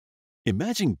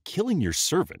Imagine killing your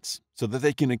servants so that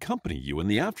they can accompany you in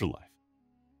the afterlife.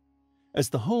 As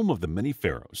the home of the many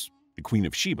pharaohs, the Queen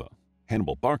of Sheba,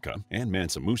 Hannibal Barca, and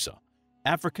Mansa Musa,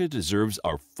 Africa deserves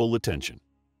our full attention.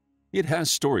 It has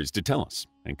stories to tell us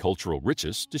and cultural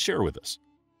riches to share with us.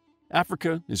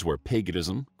 Africa is where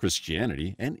paganism,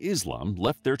 Christianity, and Islam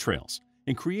left their trails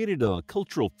and created a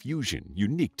cultural fusion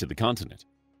unique to the continent.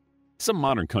 Some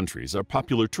modern countries are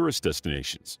popular tourist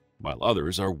destinations, while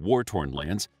others are war-torn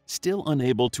lands still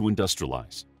unable to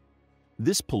industrialize.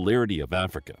 This polarity of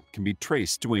Africa can be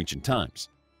traced to ancient times.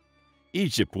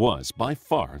 Egypt was, by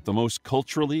far, the most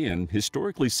culturally and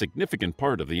historically significant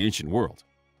part of the ancient world.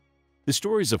 The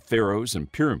stories of pharaohs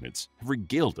and pyramids have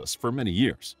regaled us for many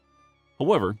years.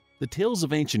 However, the tales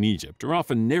of ancient Egypt are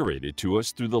often narrated to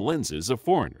us through the lenses of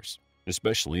foreigners,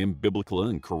 especially in biblical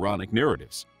and Quranic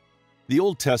narratives. The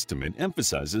Old Testament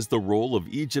emphasizes the role of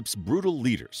Egypt's brutal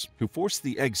leaders who forced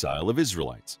the exile of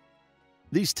Israelites.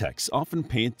 These texts often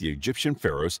paint the Egyptian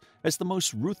pharaohs as the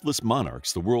most ruthless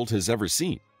monarchs the world has ever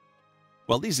seen.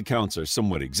 While these accounts are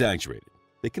somewhat exaggerated,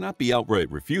 they cannot be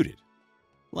outright refuted.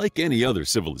 Like any other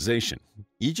civilization,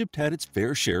 Egypt had its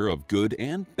fair share of good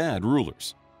and bad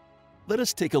rulers. Let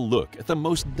us take a look at the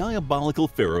most diabolical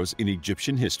pharaohs in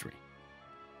Egyptian history.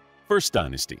 First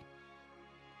Dynasty.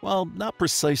 While not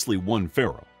precisely one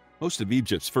pharaoh, most of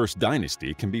Egypt's first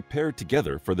dynasty can be paired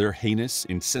together for their heinous,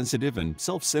 insensitive, and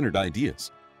self-centered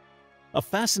ideas. A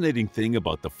fascinating thing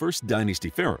about the first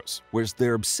dynasty pharaohs was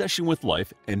their obsession with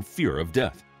life and fear of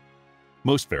death.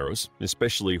 Most pharaohs,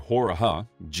 especially Hor-Aha,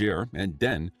 Jer, and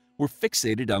Den, were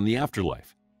fixated on the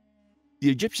afterlife. The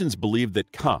Egyptians believed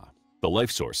that Ka, the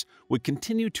life source, would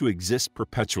continue to exist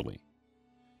perpetually.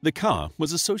 The Ka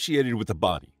was associated with the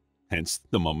body, hence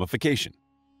the mummification.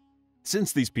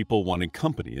 Since these people wanted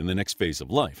company in the next phase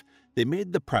of life, they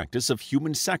made the practice of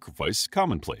human sacrifice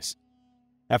commonplace.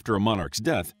 After a monarch's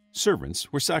death,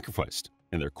 servants were sacrificed,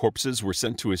 and their corpses were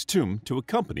sent to his tomb to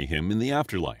accompany him in the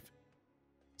afterlife.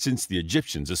 Since the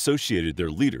Egyptians associated their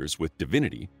leaders with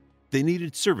divinity, they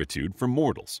needed servitude from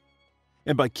mortals.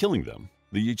 And by killing them,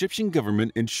 the Egyptian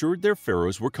government ensured their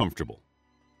pharaohs were comfortable.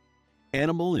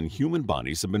 Animal and human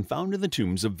bodies have been found in the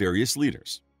tombs of various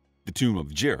leaders. The tomb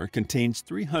of Jer contains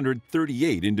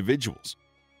 338 individuals.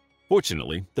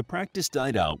 Fortunately, the practice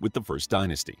died out with the First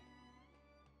Dynasty.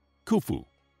 Khufu.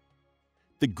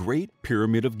 The Great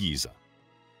Pyramid of Giza.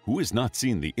 Who has not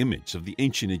seen the image of the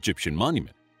ancient Egyptian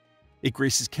monument? It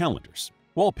graces calendars,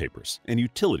 wallpapers, and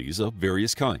utilities of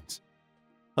various kinds.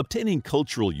 Obtaining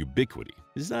cultural ubiquity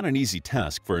is not an easy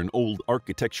task for an old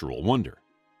architectural wonder,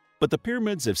 but the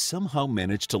pyramids have somehow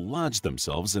managed to lodge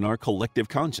themselves in our collective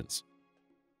conscience.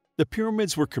 The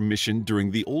pyramids were commissioned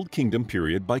during the Old Kingdom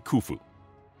period by Khufu.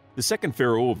 The second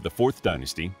pharaoh of the Fourth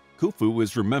Dynasty, Khufu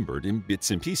is remembered in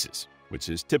bits and pieces, which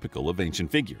is typical of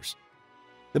ancient figures.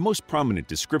 The most prominent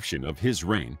description of his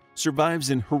reign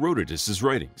survives in Herodotus'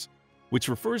 writings, which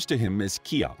refers to him as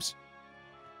Cheops.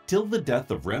 Till the death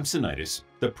of Rhampsinitus,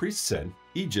 the priest said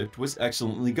Egypt was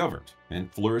excellently governed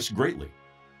and flourished greatly.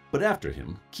 But after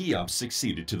him, Cheops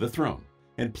succeeded to the throne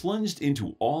and plunged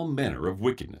into all manner of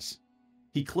wickedness.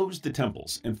 He closed the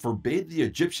temples and forbade the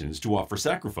Egyptians to offer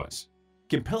sacrifice,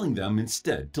 compelling them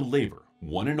instead to labor,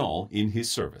 one and all, in his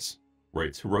service,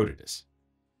 writes Herodotus.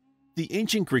 The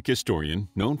ancient Greek historian,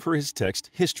 known for his text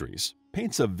Histories,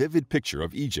 paints a vivid picture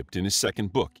of Egypt in his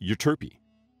second book, Euterpe.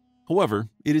 However,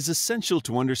 it is essential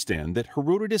to understand that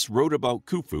Herodotus wrote about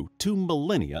Khufu 2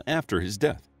 millennia after his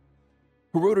death.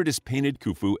 Herodotus painted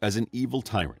Khufu as an evil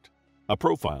tyrant, a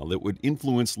profile that would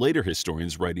influence later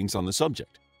historians' writings on the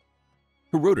subject.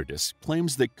 Herodotus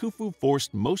claims that Khufu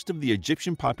forced most of the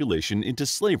Egyptian population into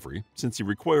slavery since he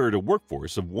required a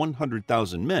workforce of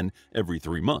 100,000 men every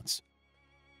 3 months.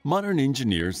 Modern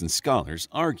engineers and scholars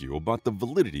argue about the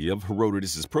validity of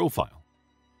Herodotus' profile.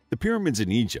 The pyramids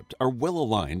in Egypt are well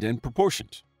aligned and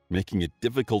proportioned, making it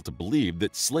difficult to believe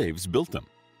that slaves built them.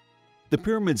 The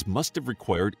pyramids must have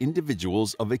required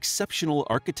individuals of exceptional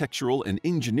architectural and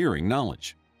engineering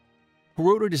knowledge.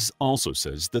 Herodotus also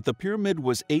says that the pyramid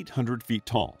was 800 feet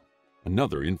tall,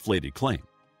 another inflated claim.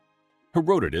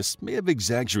 Herodotus may have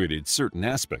exaggerated certain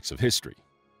aspects of history,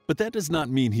 but that does not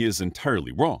mean he is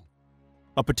entirely wrong.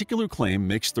 A particular claim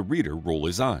makes the reader roll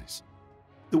his eyes.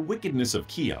 The wickedness of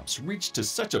Cheops reached to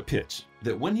such a pitch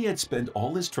that when he had spent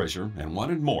all his treasure and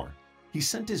wanted more, he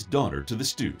sent his daughter to the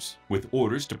stews with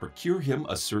orders to procure him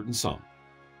a certain sum.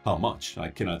 How much, I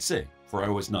cannot say, for I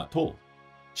was not told.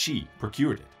 She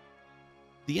procured it.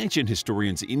 The ancient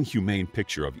historian's inhumane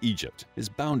picture of Egypt is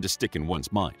bound to stick in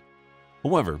one's mind.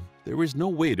 However, there is no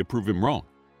way to prove him wrong.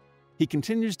 He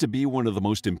continues to be one of the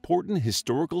most important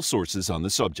historical sources on the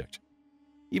subject.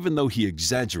 Even though he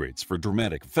exaggerates for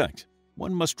dramatic effect,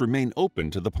 one must remain open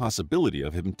to the possibility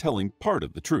of him telling part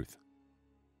of the truth.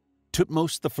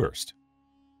 Thutmose I.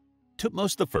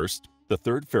 Thutmose I, the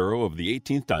third pharaoh of the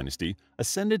 18th dynasty,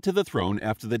 ascended to the throne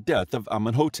after the death of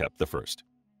Amenhotep I.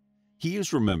 He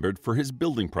is remembered for his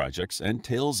building projects and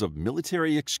tales of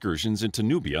military excursions into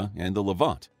Nubia and the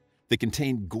Levant that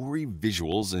contain gory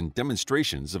visuals and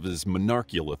demonstrations of his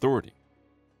monarchical authority.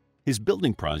 His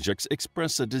building projects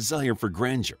express a desire for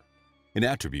grandeur, an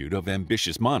attribute of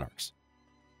ambitious monarchs.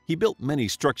 He built many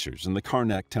structures in the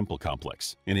Karnak temple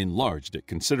complex and enlarged it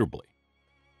considerably.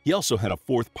 He also had a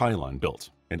fourth pylon built,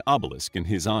 an obelisk in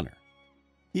his honor.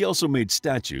 He also made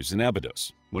statues in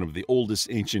Abydos, one of the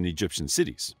oldest ancient Egyptian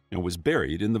cities, and was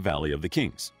buried in the Valley of the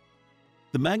Kings.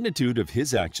 The magnitude of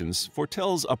his actions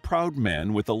foretells a proud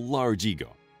man with a large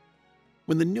ego.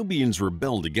 When the Nubians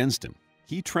rebelled against him,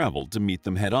 he traveled to meet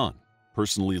them head-on,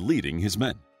 personally leading his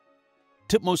men.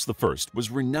 Thutmose I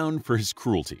was renowned for his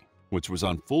cruelty, which was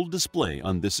on full display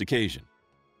on this occasion.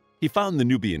 He found the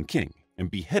Nubian king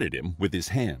and beheaded him with his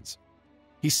hands.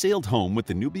 He sailed home with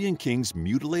the Nubian king's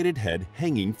mutilated head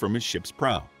hanging from his ship's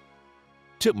prow.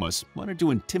 Thutmose wanted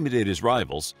to intimidate his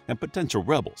rivals and potential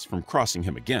rebels from crossing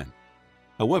him again.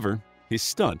 However, his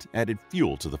stunt added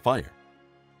fuel to the fire.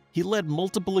 He led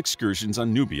multiple excursions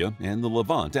on Nubia and the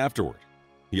Levant afterward.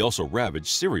 He also ravaged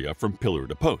Syria from pillar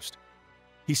to post.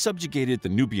 He subjugated the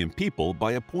Nubian people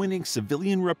by appointing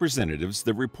civilian representatives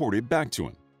that reported back to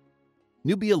him.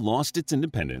 Nubia lost its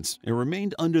independence and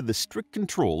remained under the strict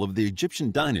control of the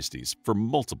Egyptian dynasties for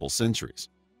multiple centuries.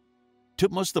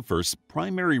 Thutmose I's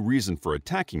primary reason for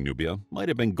attacking Nubia might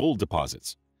have been gold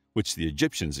deposits, which the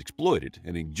Egyptians exploited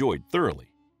and enjoyed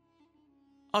thoroughly.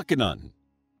 Akhenaten.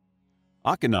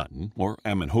 Akhenaten, or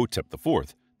Amenhotep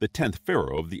IV, the 10th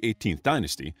pharaoh of the 18th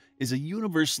dynasty, is a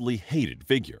universally hated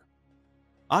figure.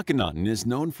 Akhenaten is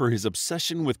known for his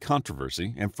obsession with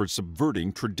controversy and for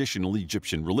subverting traditional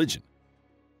Egyptian religion.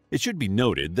 It should be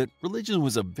noted that religion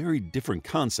was a very different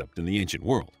concept in the ancient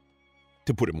world.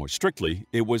 To put it more strictly,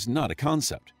 it was not a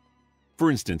concept.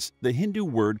 For instance, the Hindu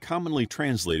word commonly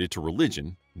translated to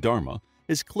religion, dharma,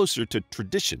 is closer to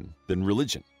tradition than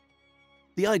religion.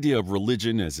 The idea of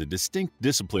religion as a distinct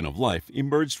discipline of life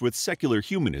emerged with secular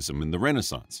humanism in the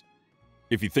Renaissance.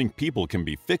 If you think people can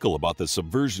be fickle about the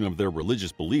subversion of their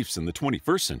religious beliefs in the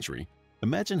 21st century,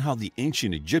 imagine how the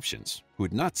ancient Egyptians, who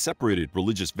had not separated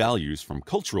religious values from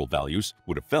cultural values,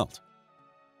 would have felt.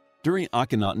 During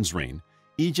Akhenaten's reign,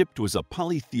 Egypt was a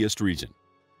polytheist region.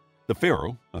 The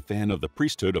pharaoh, a fan of the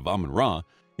priesthood of Amun-Ra,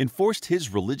 enforced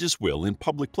his religious will in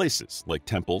public places like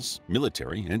temples,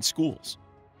 military, and schools.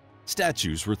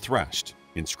 Statues were thrashed,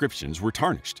 inscriptions were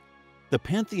tarnished. The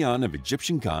pantheon of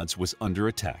Egyptian gods was under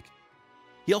attack.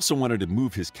 He also wanted to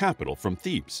move his capital from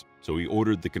Thebes, so he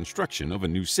ordered the construction of a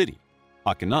new city,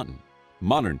 Akhenaten,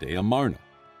 modern-day Amarna.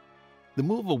 The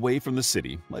move away from the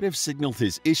city might have signaled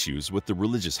his issues with the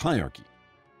religious hierarchy.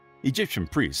 Egyptian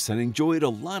priests had enjoyed a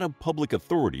lot of public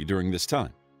authority during this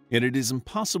time, and it is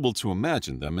impossible to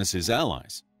imagine them as his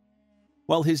allies.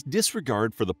 While his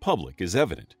disregard for the public is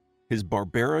evident, his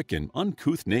barbaric and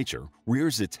uncouth nature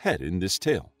rears its head in this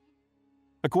tale.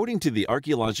 According to the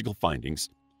archaeological findings,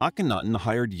 Akhenaten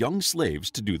hired young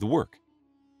slaves to do the work.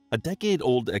 A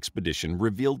decade-old expedition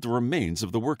revealed the remains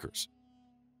of the workers.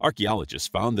 Archaeologists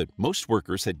found that most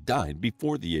workers had died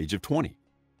before the age of 20.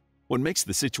 What makes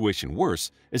the situation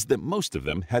worse is that most of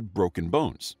them had broken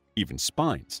bones, even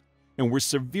spines, and were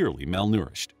severely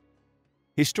malnourished.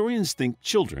 Historians think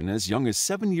children as young as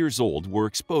 7 years old were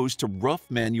exposed to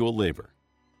rough manual labor.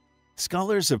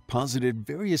 Scholars have posited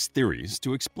various theories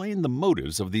to explain the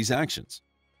motives of these actions.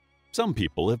 Some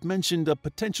people have mentioned a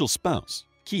potential spouse,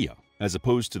 Kia, as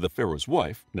opposed to the pharaoh's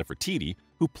wife, Nefertiti,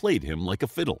 who played him like a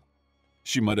fiddle.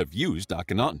 She might have used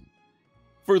Akhenaten.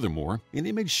 Furthermore, an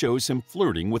image shows him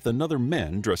flirting with another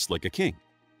man dressed like a king.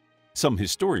 Some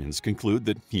historians conclude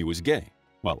that he was gay,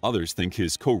 while others think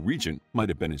his co-regent might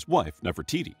have been his wife,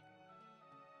 Nefertiti.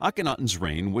 Akhenaten's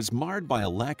reign was marred by a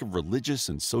lack of religious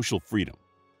and social freedom.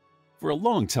 For a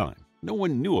long time, no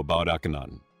one knew about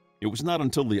Akhenaten. It was not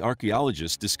until the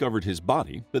archaeologists discovered his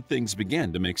body that things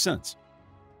began to make sense.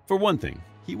 For one thing,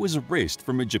 he was erased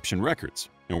from Egyptian records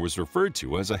and was referred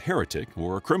to as a heretic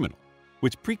or a criminal,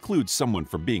 which precludes someone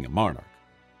from being a monarch.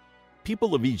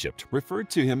 People of Egypt referred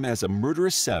to him as a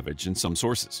murderous savage in some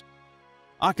sources.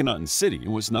 Akhenaten's city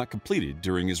was not completed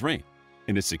during his reign,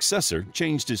 and his successor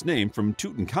changed his name from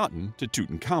Tutankhaten to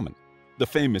Tutankhamun, the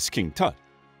famous King Tut,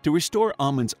 to restore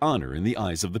Amun's honor in the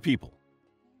eyes of the people.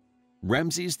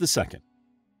 Ramses II.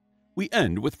 We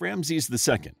end with Ramses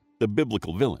II, the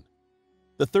biblical villain.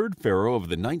 The third pharaoh of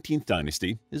the 19th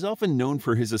dynasty is often known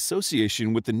for his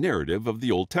association with the narrative of the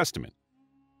Old Testament.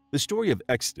 The story of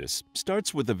Exodus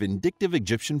starts with a vindictive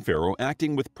Egyptian pharaoh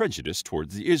acting with prejudice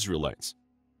towards the Israelites.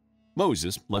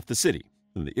 Moses left the city,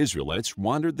 and the Israelites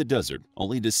wandered the desert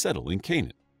only to settle in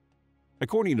Canaan.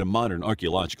 According to modern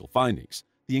archaeological findings,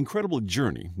 the incredible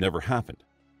journey never happened.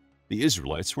 The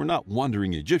Israelites were not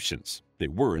wandering Egyptians, they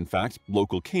were in fact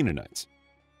local Canaanites.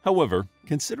 However,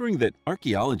 considering that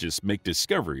archaeologists make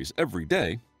discoveries every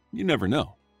day, you never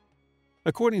know.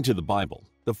 According to the Bible,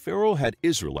 the pharaoh had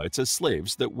Israelites as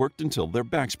slaves that worked until their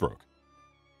backs broke.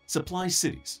 Supply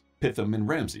cities, Pithom and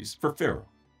Ramses for Pharaoh.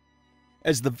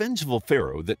 As the vengeful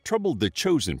pharaoh that troubled the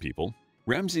chosen people,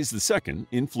 Ramses II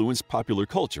influenced popular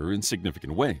culture in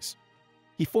significant ways.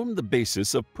 He formed the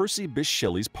basis of Percy Bysshe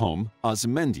Shelley's poem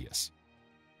Ozymandias.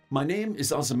 My name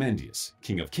is Ozymandias,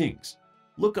 King of Kings.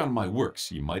 Look on my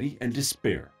works, ye mighty, and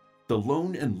despair. The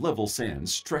lone and level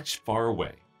sands stretch far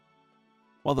away.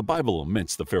 While the Bible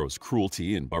laments the pharaoh's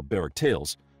cruelty and barbaric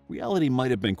tales, reality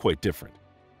might have been quite different.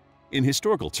 In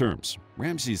historical terms,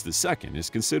 Ramses II is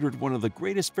considered one of the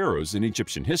greatest pharaohs in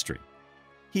Egyptian history.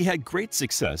 He had great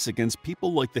success against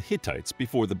people like the Hittites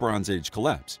before the Bronze Age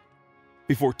collapse.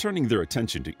 Before turning their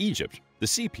attention to Egypt, the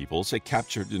Sea Peoples had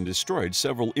captured and destroyed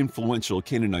several influential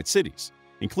Canaanite cities,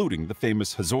 including the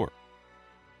famous Hazor.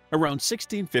 Around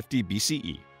 1650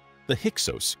 BCE, the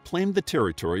Hyksos claimed the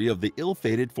territory of the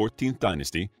ill-fated 14th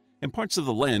dynasty and parts of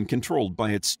the land controlled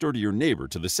by its sturdier neighbor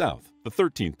to the south, the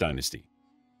 13th dynasty.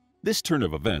 This turn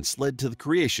of events led to the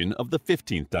creation of the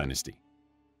 15th dynasty.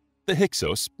 The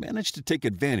Hyksos managed to take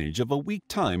advantage of a weak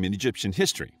time in Egyptian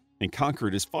history and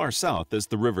conquered as far south as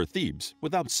the river Thebes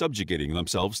without subjugating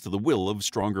themselves to the will of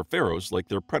stronger pharaohs like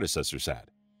their predecessors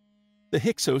had. The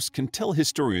Hyksos can tell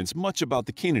historians much about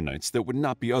the Canaanites that would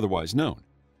not be otherwise known.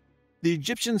 The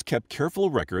Egyptians kept careful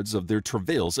records of their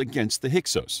travails against the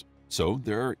Hyksos, so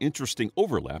there are interesting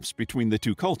overlaps between the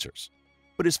two cultures.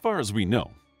 But as far as we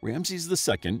know, Ramses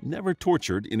II never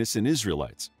tortured innocent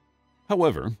Israelites.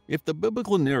 However, if the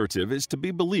biblical narrative is to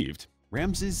be believed,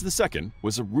 Ramses II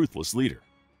was a ruthless leader.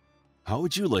 How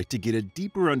would you like to get a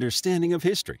deeper understanding of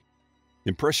history,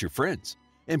 impress your friends,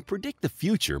 and predict the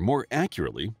future more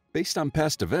accurately based on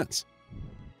past events?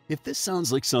 If this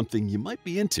sounds like something you might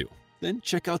be into, then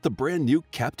check out the brand new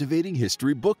Captivating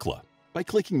History Book Club by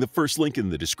clicking the first link in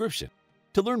the description.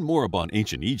 To learn more about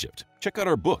ancient Egypt, check out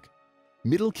our book,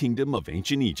 Middle Kingdom of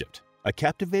Ancient Egypt, a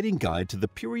captivating guide to the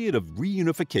period of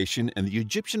reunification and the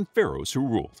Egyptian pharaohs who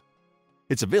ruled.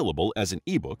 It's available as an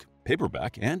ebook,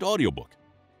 paperback, and audiobook.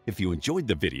 If you enjoyed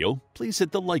the video, please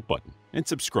hit the like button and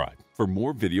subscribe for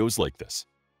more videos like this.